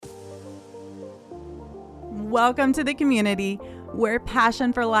Welcome to the community where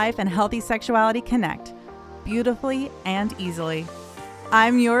passion for life and healthy sexuality connect beautifully and easily.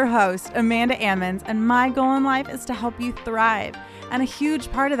 I'm your host, Amanda Ammons, and my goal in life is to help you thrive. And a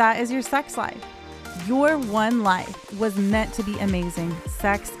huge part of that is your sex life. Your one life was meant to be amazing,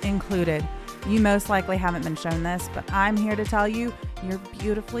 sex included. You most likely haven't been shown this, but I'm here to tell you you're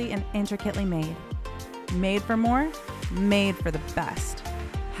beautifully and intricately made. Made for more, made for the best.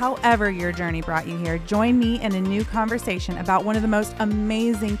 However your journey brought you here, join me in a new conversation about one of the most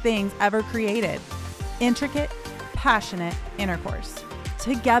amazing things ever created: intricate, passionate intercourse.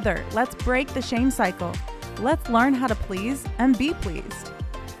 Together, let's break the shame cycle. Let's learn how to please and be pleased.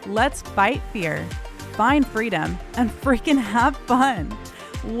 Let's fight fear, find freedom, and freaking have fun.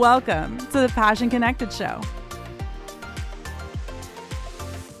 Welcome to the Passion Connected Show.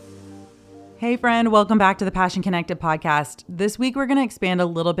 Hey friend, welcome back to the Passion Connected podcast. This week we're going to expand a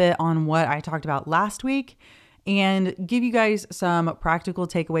little bit on what I talked about last week and give you guys some practical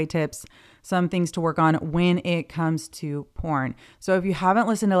takeaway tips, some things to work on when it comes to porn. So if you haven't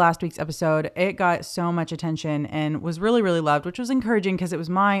listened to last week's episode, it got so much attention and was really, really loved, which was encouraging because it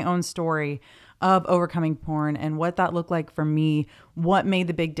was my own story of overcoming porn and what that looked like for me, what made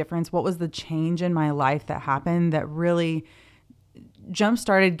the big difference, what was the change in my life that happened that really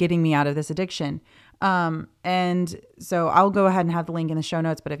jump-started getting me out of this addiction. And so I'll go ahead and have the link in the show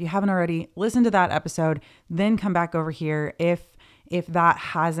notes, but if you haven't already listened to that episode, then come back over here if that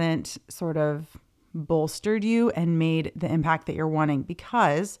hasn't sort of bolstered you and made the impact that you're wanting,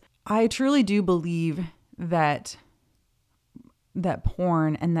 because I truly do believe that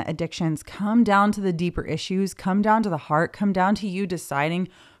porn and the addictions come down to the deeper issues, come down to the heart, come down to you deciding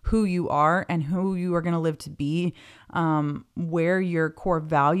who you are and who you are going to live to be, where your core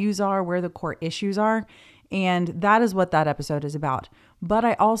values are, where the core issues are. And that is what that episode is about. But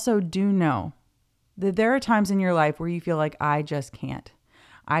I also do know that there are times in your life where you feel like, I just can't.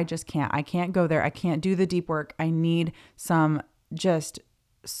 I can't go there. I can't do the deep work. I need some just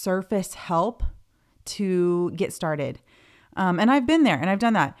surface help to get started. And I've been there and I've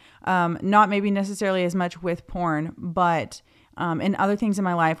done that. Not maybe necessarily as much with porn, but in other things in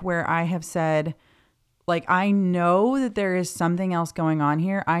my life where I have said, like, I know that there is something else going on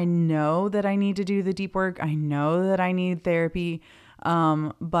here. I know that I need to do the deep work. I know that I need therapy.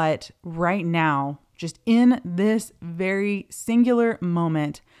 But right now, just in this very singular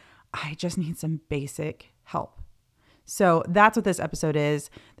moment, I just need some basic help. So that's what this episode is.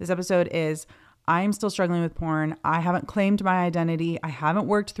 This episode is, I'm still struggling with porn. I haven't claimed my identity. I haven't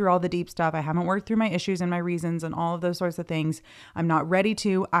worked through all the deep stuff. I haven't worked through my issues and my reasons and all of those sorts of things. I'm not ready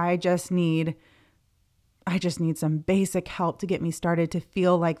to. I just need some basic help to get me started, to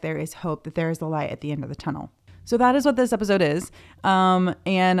feel like there is hope, that there is a light at the end of the tunnel. So that is what this episode is.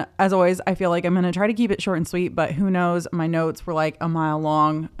 And as always, I feel like I'm going to try to keep it short and sweet, but who knows? My notes were like a mile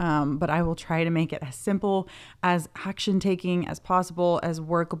long. But I will try to make it as simple, as action taking as possible, as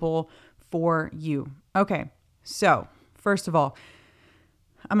workable for you. Okay. So first of all,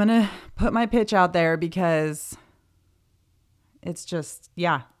 I'm going to put my pitch out there because it's just,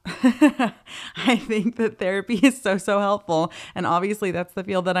 yeah, I think that therapy is so helpful. And obviously that's the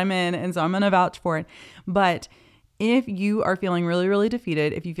field that I'm in. And so I'm going to vouch for it. But if you are feeling really, really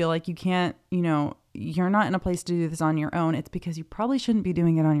defeated, if you feel like you can't, you're not in a place to do this on your own, it's because you probably shouldn't be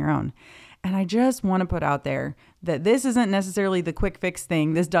doing it on your own. And I just want to put out there that this isn't necessarily the quick fix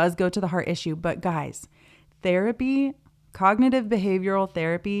thing. This does go to the heart issue. But guys, therapy, cognitive behavioral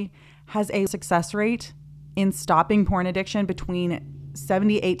therapy, has a success rate in stopping porn addiction between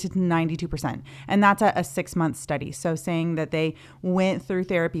 78 to 92%. And that's at a 6-month study. So saying that they went through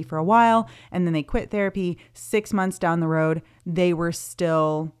therapy for a while and then they quit therapy, 6 months down the road, they were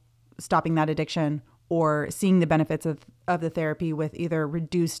still stopping that addiction or seeing the benefits of the therapy with either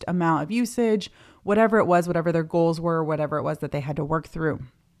reduced amount of usage, whatever it was, whatever their goals were, whatever it was that they had to work through.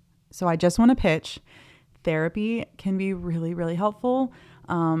 So I just want to pitch, therapy can be really, really helpful.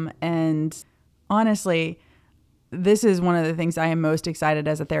 And honestly, this is one of the things I am most excited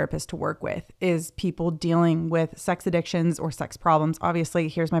as a therapist to work with, is people dealing with sex addictions or sex problems. Obviously,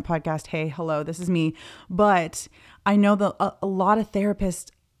 here's my podcast. Hey, hello, this is me. But I know that a lot of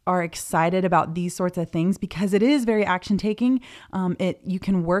therapists are excited about these sorts of things because it is very action taking. You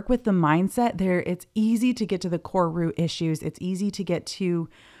can work with the mindset there. It's easy to get to the core root issues. It's easy to get to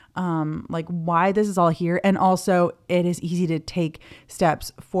like why this is all here. And also it is easy to take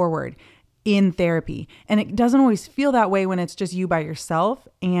steps forward in therapy. And it doesn't always feel that way when it's just you by yourself.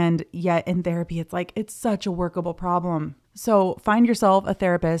 And yet in therapy, it's like, it's such a workable problem. So find yourself a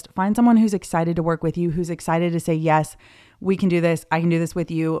therapist, find someone who's excited to work with you, who's excited to say yes we can do this. I can do this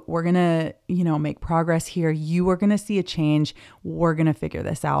with you. We're going to, make progress here. You are going to see a change. We're going to figure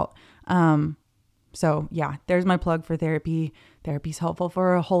this out. So yeah, there's my plug for therapy. Therapy's helpful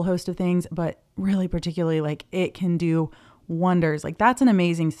for a whole host of things, but really particularly like it can do wonders. Like that's an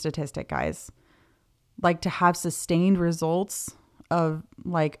amazing statistic, guys. Like to have sustained results of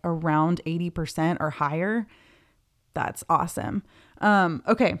like around 80% or higher. That's awesome.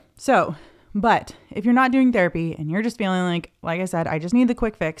 Okay. So, but if you're not doing therapy and you're just feeling like I said, I just need the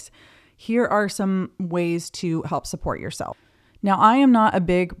quick fix, here are some ways to help support yourself. Now, I am not a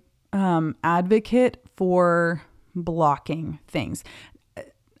big advocate for blocking things.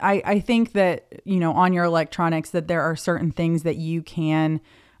 I think that, on your electronics, that there are certain things that you can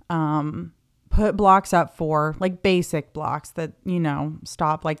put blocks up for, like basic blocks that,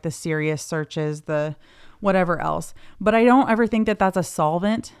 stop like the serious searches, the whatever else. But I don't ever think that that's a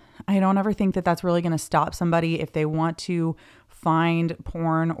solvent. I don't ever think that that's really going to stop somebody if they want to find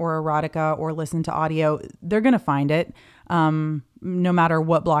porn or erotica or listen to audio. They're going to find it. No matter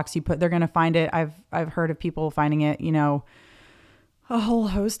what blocks you put, they're going to find it. I've heard of people finding it, a whole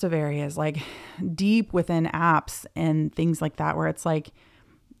host of areas, like deep within apps and things like that, where it's like,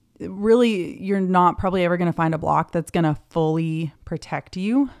 really, you're not probably ever going to find a block that's going to fully protect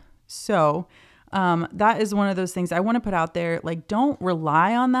you. So that is one of those things I want to put out there. Like, don't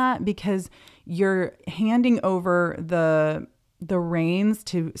rely on that, because you're handing over the reins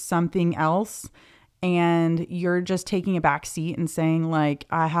to something else, and you're just taking a back seat and saying like,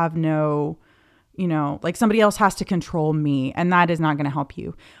 I have no, like somebody else has to control me, and that is not going to help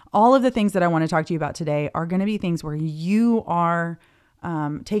you. All of the things that I want to talk to you about today are going to be things where you are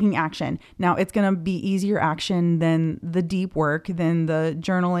taking action. Now, it's going to be easier action than the deep work, than the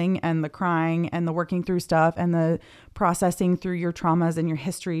journaling and the crying and the working through stuff and the processing through your traumas and your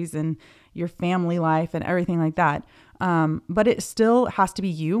histories and your family life and everything like that. But it still has to be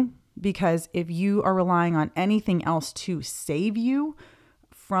you, because if you are relying on anything else to save you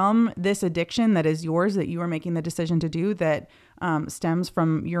from this addiction that is yours, that you are making the decision to do, that stems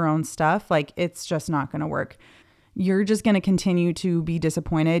from your own stuff, like it's just not going to work. You're just going to continue to be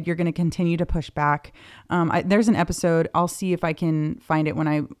disappointed. You're going to continue to push back. There's an episode, I'll see if I can find it when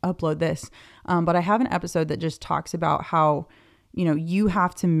I upload this. But I have an episode that just talks about how, you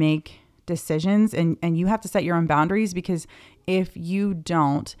have to make decisions and you have to set your own boundaries, because if you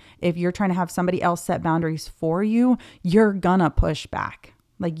don't, if you're trying to have somebody else set boundaries for you, you're gonna push back.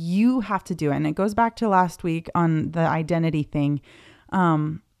 Like you have to do it. And it goes back to last week on the identity thing.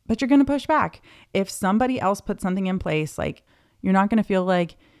 But you're going to push back. If somebody else puts something in place, like you're not going to feel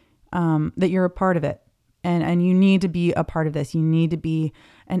like that you're a part of it. And you need to be a part of this. You need to be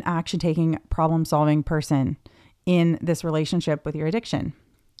an action-taking, problem-solving person in this relationship with your addiction.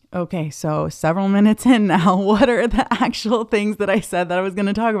 Okay, so several minutes in now, what are the actual things that I said that I was going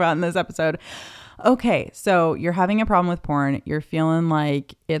to talk about in this episode? Okay, so you're having a problem with porn. You're feeling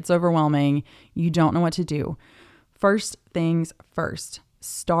like it's overwhelming. You don't know what to do. First things first.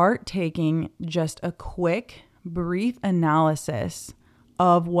 Start taking just a quick, brief analysis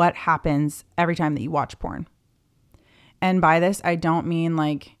of what happens every time that you watch porn. And by this, I don't mean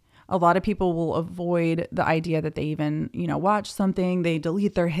like a lot of people will avoid the idea that they even, watch something, they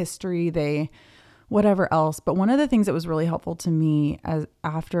delete their history, they whatever else. But one of the things that was really helpful to me as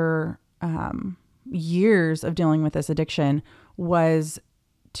after years of dealing with this addiction was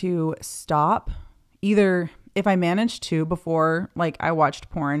to stop, either if I managed to before like I watched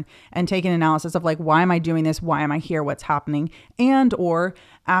porn, and take an analysis of like, why am I doing this? Why am I here? What's happening? And or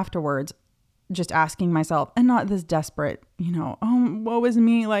afterwards, just asking myself, and not this desperate, woe is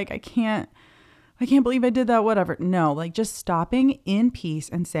me. Like I can't believe I did that, whatever. No, like just stopping in peace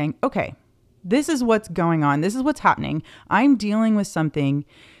and saying, okay, this is what's going on. This is what's happening. I'm dealing with something.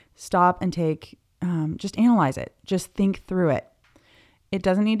 Stop and just analyze it. Just think through it. It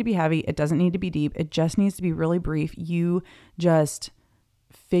doesn't need to be heavy. It doesn't need to be deep. It just needs to be really brief. You just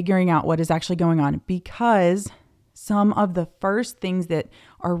figuring out what is actually going on, because some of the first things that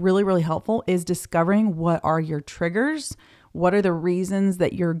are really, really helpful is discovering what are your triggers, what are the reasons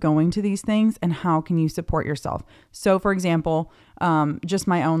that you're going to these things, and how can you support yourself. So for example, just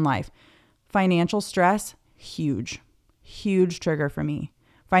my own life, financial stress, huge trigger for me.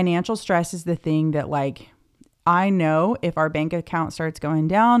 Financial stress is the thing that like, I know if our bank account starts going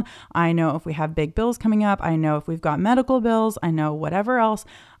down, I know if we have big bills coming up, I know if we've got medical bills, I know whatever else,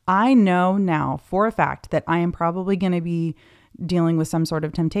 I know now for a fact that I am probably going to be dealing with some sort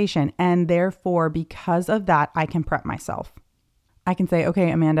of temptation. And therefore, because of that, I can prep myself. I can say, okay,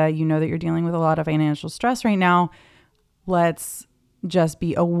 Amanda, you know that you're dealing with a lot of financial stress right now. Let's just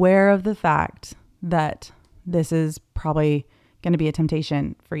be aware of the fact that this is probably going to be a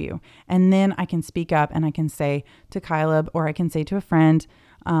temptation for you. And then I can speak up and I can say to Caleb, or I can say to a friend,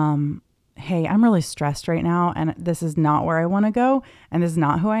 hey, I'm really stressed right now and this is not where I want to go and this is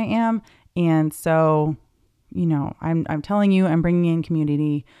not who I am. And so, I'm telling you, I'm bringing in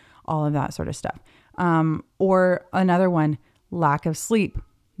community, all of that sort of stuff. Or another one, lack of sleep.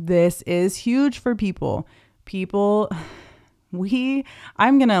 This is huge for people. I'm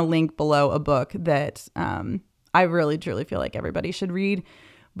going to link below a book that I really, truly feel like everybody should read,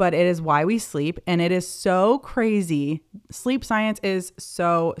 but it is Why We Sleep. And it is so crazy. Sleep science is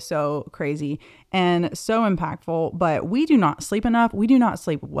so crazy and so impactful, but we do not sleep enough. We do not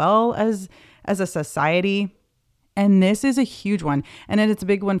sleep well as a society. And this is a huge one. And it's a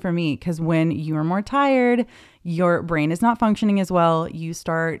big one for me because when you are more tired, your brain is not functioning as well. You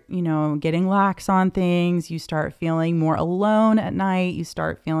start, getting lax on things. You start feeling more alone at night. You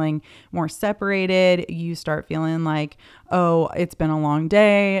start feeling more separated. You start feeling like, oh, it's been a long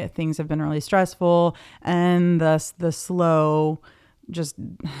day. Things have been really stressful. And the slow just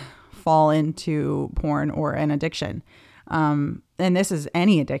fall into porn or an addiction. And this is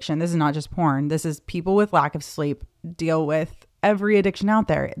any addiction. This is not just porn. This is people with lack of sleep deal with every addiction out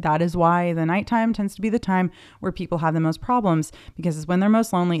there. That is why the nighttime tends to be the time where people have the most problems, because it's when they're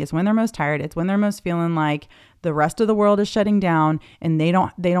most lonely. It's when they're most tired. It's when they're most feeling like the rest of the world is shutting down and they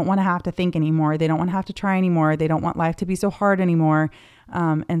don't want to have to think anymore. They don't want to have to try anymore. They don't want life to be so hard anymore.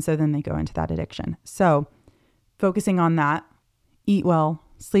 And so then they go into that addiction. So focusing on that, eat well,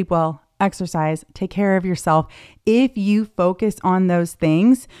 sleep well, exercise, take care of yourself. If you focus on those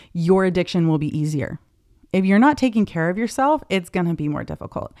things, your addiction will be easier. If you're not taking care of yourself, it's going to be more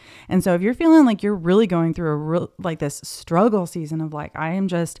difficult. And so if you're feeling like you're really going through this struggle season of like, I am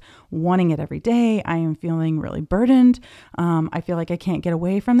just wanting it every day. I am feeling really burdened. I feel like I can't get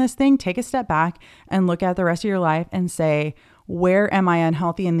away from this thing. Take a step back and look at the rest of your life and say, where am I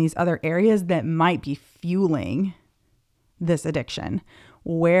unhealthy in these other areas that might be fueling this addiction?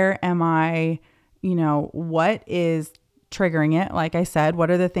 Where am I, what is triggering it? Like I said,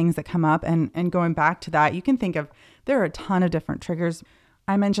 what are the things that come up? And going back to that, you can think of, there are a ton of different triggers.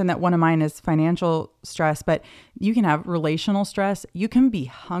 I mentioned that one of mine is financial stress, but you can have relational stress. You can be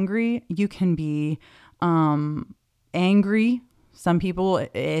hungry. You can be angry. Some people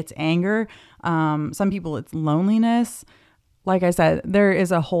it's anger. Some people it's loneliness. Like I said, there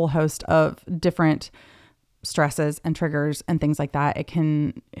is a whole host of different stresses and triggers and things like that. It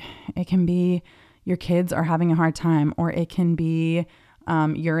can be your kids are having a hard time, or it can be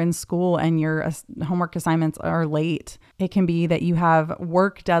you're in school and your homework assignments are late. It can be that you have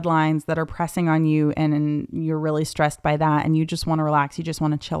work deadlines that are pressing on you and you're really stressed by that and you just want to relax. You just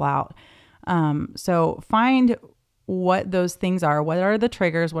want to chill out. So find what those things are. What are the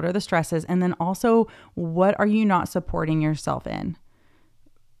triggers? What are the stresses? And then also, what are you not supporting yourself in?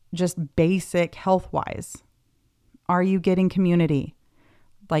 Just basic health-wise. Are you getting community?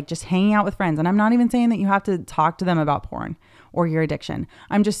 Like just hanging out with friends. And I'm not even saying that you have to talk to them about porn or your addiction.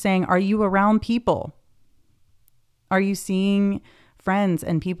 I'm just saying, are you around people? Are you seeing friends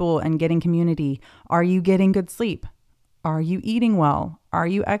and people and getting community? Are you getting good sleep? Are you eating well? Are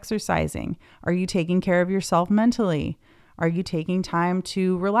you exercising? Are you taking care of yourself mentally? Are you taking time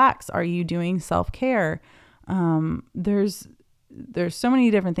to relax? Are you doing self-care? There's so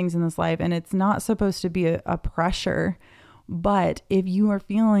many different things in this life, and it's not supposed to be a pressure. But if you are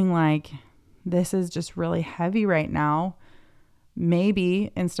feeling like this is just really heavy right now,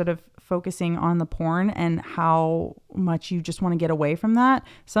 maybe instead of focusing on the porn and how much you just want to get away from that,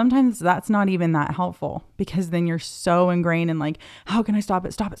 sometimes that's not even that helpful, because then you're so ingrained in like, how can I stop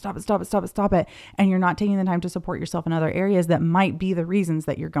it? Stop it. And you're not taking the time to support yourself in other areas that might be the reasons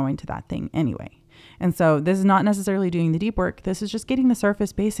that you're going to that thing anyway. And so this is not necessarily doing the deep work. This is just getting the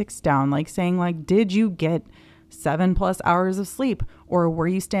surface basics down, like saying like, did you get 7+ hours of sleep, or were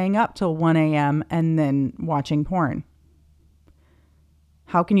you staying up till 1 a.m. and then watching porn?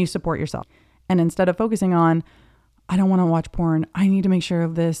 How can you support yourself? And instead of focusing on, I don't want to watch porn, I need to make sure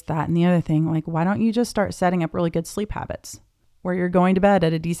of this, that, and the other thing, like, why don't you just start setting up really good sleep habits where you're going to bed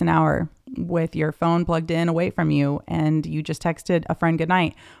at a decent hour with your phone plugged in away from you and you just texted a friend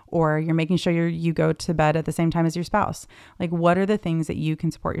goodnight, or you're making sure you go to bed at the same time as your spouse. Like, what are the things that you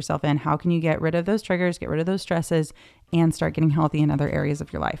can support yourself in? How can you get rid of those triggers, get rid of those stresses, and start getting healthy in other areas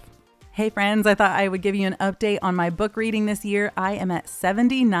of your life? Hey friends, I thought I would give you an update on my book reading this year. I am at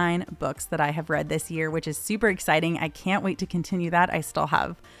 79 books that I have read this year, which is super exciting. I can't wait to continue that. I still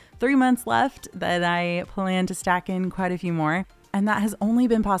have 3 months left that I plan to stack in quite a few more. And that has only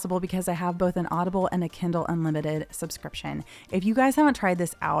been possible because I have both an Audible and a Kindle Unlimited subscription. If you guys haven't tried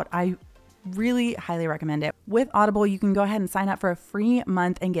this out, I Really highly recommend it. With Audible, you can go ahead and sign up for a free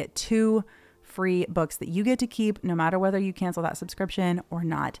month and get 2 free books that you get to keep no matter whether you cancel that subscription or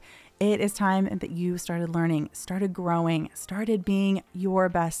not. It is time that you started learning, started growing, started being your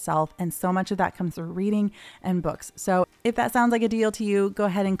best self. And so much of that comes through reading and books. So if that sounds like a deal to you, go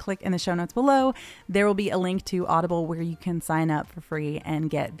ahead and click in the show notes below. There will be a link to Audible where you can sign up for free and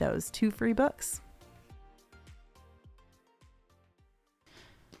get those 2 free books.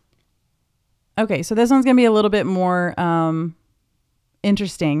 Okay, so this one's going to be a little bit more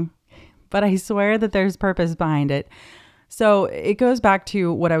interesting, but I swear that there's purpose behind it. So it goes back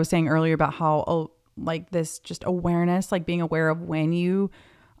to what I was saying earlier about how like this just awareness, like being aware of when you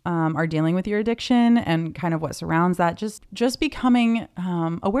are dealing with your addiction and kind of what surrounds that, just becoming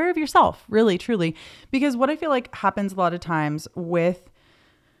aware of yourself, really, truly. Because what I feel like happens a lot of times honestly,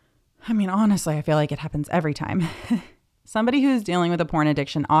 I feel like it happens every time. Somebody who's dealing with a porn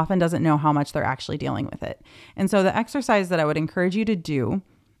addiction often doesn't know how much they're actually dealing with it. And so the exercise that I would encourage you to do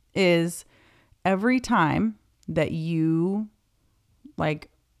is every time that you like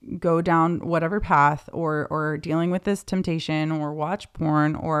go down whatever path or dealing with this temptation or watch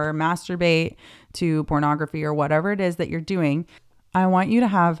porn or masturbate to pornography or whatever it is that you're doing, I want you to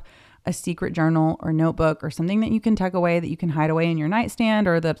have a secret journal or notebook or something that you can tuck away, that you can hide away in your nightstand,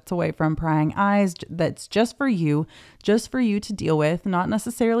 or that's away from prying eyes, that's just for you to deal with, not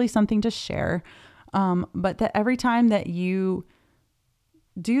necessarily something to share. But that every time that you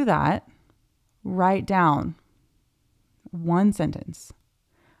do that, write down one sentence.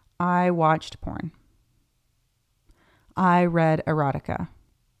 I watched porn. I read erotica.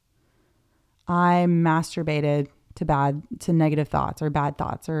 I masturbated to negative thoughts or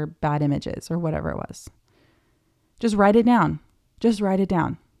bad images or whatever it was. Just write it down. Just write it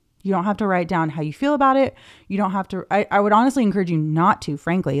down. You don't have to write down how you feel about it. You don't have to, I would honestly encourage you not to,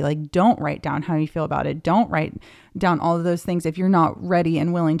 frankly, like don't write down how you feel about it. Don't write down all of those things if you're not ready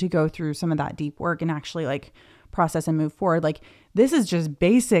and willing to go through some of that deep work and actually like process and move forward. Like this is just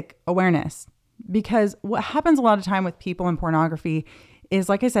basic awareness, because what happens a lot of time with people in pornography is,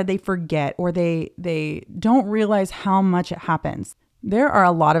 like I said, they forget or they don't realize how much it happens. There are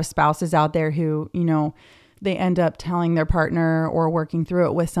a lot of spouses out there who, they end up telling their partner or working through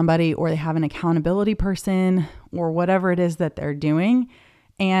it with somebody, or they have an accountability person or whatever it is that they're doing.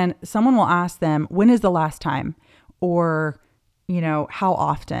 And someone will ask them, when is the last time? Or, how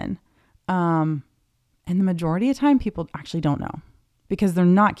often? And the majority of the time, people actually don't know, because they're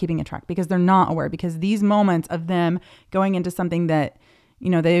not keeping a track, because they're not aware, because these moments of them going into something that,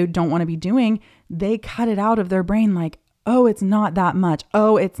 they don't want to be doing, they cut it out of their brain like, oh, it's not that much.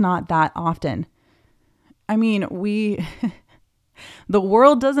 Oh, it's not that often. I mean, the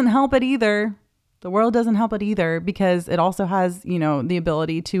world doesn't help it either. The world doesn't help it either, because it also has, the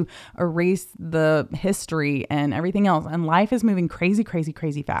ability to erase the history and everything else. And life is moving crazy, crazy,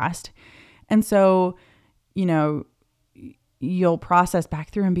 crazy fast. And so, you'll process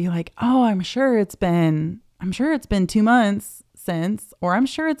back through and be like, oh, I'm sure it's been 2 months since, or I'm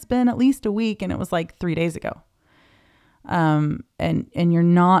sure it's been at least a week and it was like 3 days ago. And you're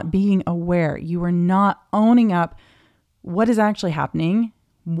not being aware. You are not owning up what is actually happening,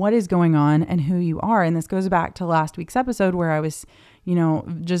 what is going on, and who you are. And this goes back to last week's episode where I was,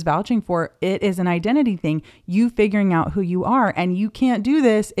 just vouching for it is an identity thing, you figuring out who you are. And you can't do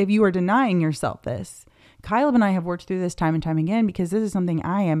this if you are denying yourself this. Kyleb and I have worked through this time and time again, because this is something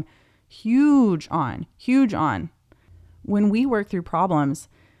I am huge on. When we work through problems,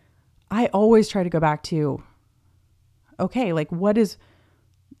 I always try to go back to, okay, like what is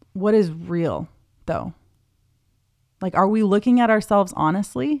real though? Like, are we looking at ourselves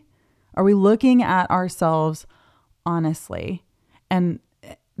honestly? And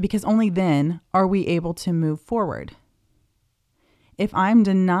because only then are we able to move forward. If I'm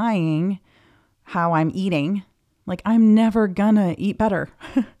denying how I'm eating, like I'm never gonna eat better.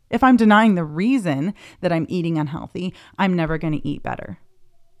 If I'm denying the reason that I'm eating unhealthy, I'm never gonna eat better.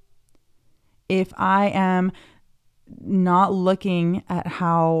 If I am not looking at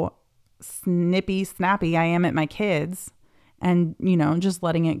how snappy I am at my kids and, just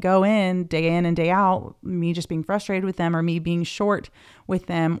letting it go in and day out, me just being frustrated with them or me being short with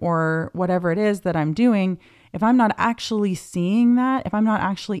them or whatever it is that I'm doing, if I'm not actually seeing that, if I'm not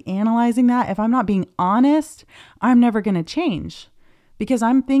actually analyzing that, if I'm not being honest, I'm never going to change, because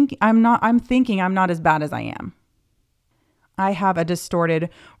I'm thinking I'm not as bad as I am. I have a distorted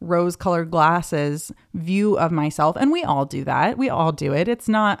rose-colored glasses view of myself, and we all do that. We all do it. It's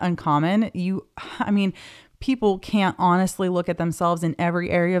not uncommon. People can't honestly look at themselves in every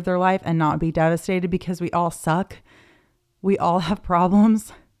area of their life and not be devastated, because we all suck. We all have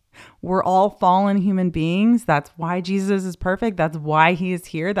problems. We're all fallen human beings. That's why Jesus is perfect. That's why he is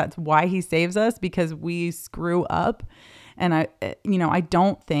here. That's why he saves us, because we screw up. And I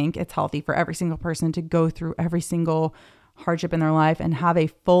don't think it's healthy for every single person to go through every single hardship in their life and have a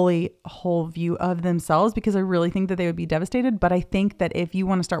fully whole view of themselves, because I really think that they would be devastated. But I think that if you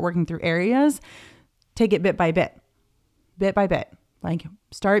want to start working through areas, take it bit by bit by bit. Like,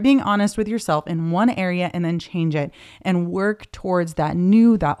 start being honest with yourself in one area and then change it and work towards that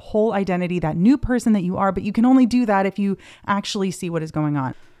whole identity, that new person that you are. But you can only do that if you actually see what is going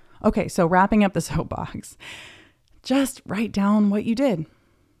on. Okay, so wrapping up the soapbox, just write down what you did.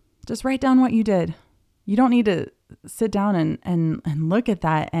 Just write down what you did. You don't need to sit down and look at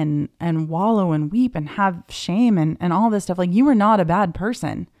that and wallow and weep and have shame and all this stuff. Like, you are not a bad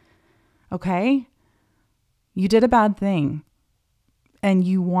person. Okay? You did a bad thing. And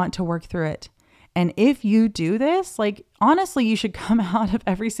you want to work through it. And if you do this, like, honestly, you should come out of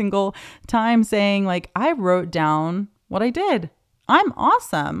every single time saying, like, I wrote down what I did. I'm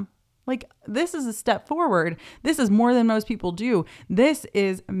awesome. Like, this is a step forward. This is more than most people do. This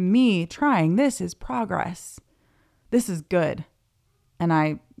is me trying. This is progress. This is good. And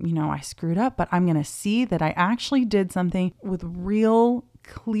I screwed up, but I'm going to see that I actually did something with real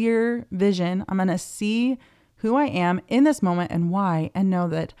clear vision. I'm going to see who I am in this moment and why, and know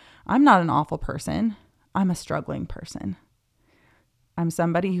that I'm not an awful person. I'm a struggling person. I'm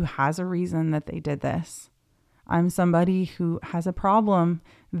somebody who has a reason that they did this. I'm somebody who has a problem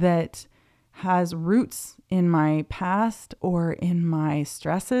that has roots in my past or in my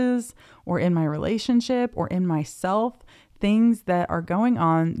stresses or in my relationship or in myself, things that are going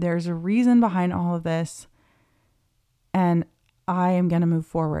on. There's a reason behind all of this. And I am going to move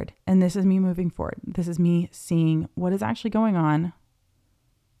forward. And this is me moving forward. This is me seeing what is actually going on,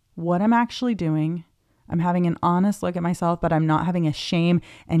 what I'm actually doing. I'm having an honest look at myself, but I'm not having a shame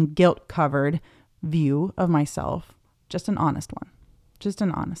and guilt covered view of myself. Just an honest one. Just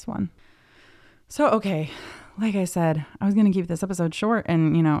an honest one. So, okay, like I said, I was going to keep this episode short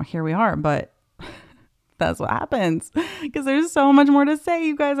and, here we are, but that's what happens because there's so much more to say.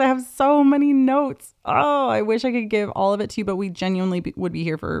 You guys, I have so many notes. Oh, I wish I could give all of it to you, but we genuinely would be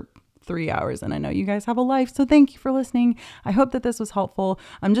here for 3 hours. And I know you guys have a life. So thank you for listening. I hope that this was helpful.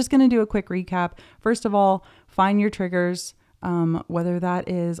 I'm just going to do a quick recap. First of all, find your triggers, whether that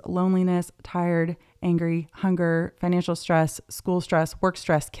is loneliness, tired, angry, hunger, financial stress, school stress, work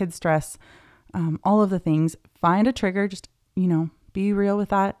stress, kid stress, all of the things. Find a trigger. Just, be real with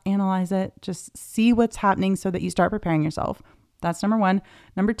that. Analyze it. Just see what's happening so that you start preparing yourself. That's number one.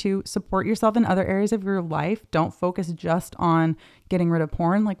 Number two, support yourself in other areas of your life. Don't focus just on getting rid of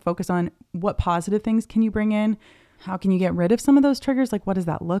porn. Like, focus on what positive things can you bring in? How can you get rid of some of those triggers? Like, what does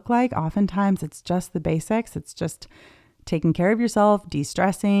that look like? Oftentimes it's just the basics. It's just taking care of yourself,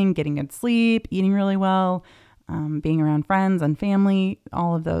 de-stressing, getting good sleep, eating really well, being around friends and family,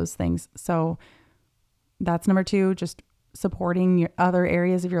 all of those things. So that's number two, just supporting your other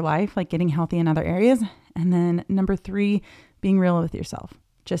areas of your life, like getting healthy in other areas. And then number three, being real with yourself.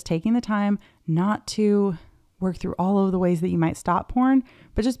 Just taking the time not to work through all of the ways that you might stop porn,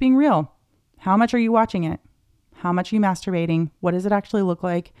 but just being real. How much are you watching it? How much are you masturbating? What does it actually look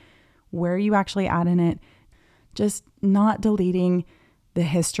like? Where are you actually at in it? Just not deleting the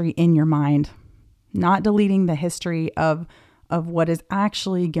history in your mind, not deleting the history of what is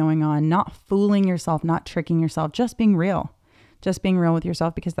actually going on, not fooling yourself, not tricking yourself, just being real with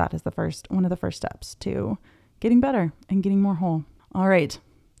yourself, because that is one of the first steps to getting better and getting more whole. All right.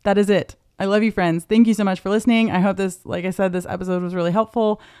 That is it. I love you, friends. Thank you so much for listening. I hope this, like I said, this episode was really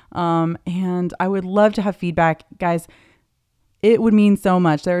helpful. And I would love to have feedback, guys. It would mean so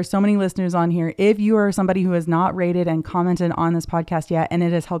much. There are so many listeners on here. If you are somebody who has not rated and commented on this podcast yet, and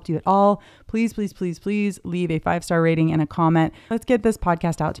it has helped you at all, please, please, please, please leave a 5-star rating and a comment. Let's get this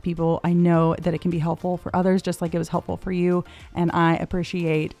podcast out to people. I know that it can be helpful for others, just like it was helpful for you. And I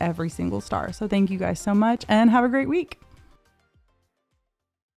appreciate every single star. So thank you guys so much and have a great week.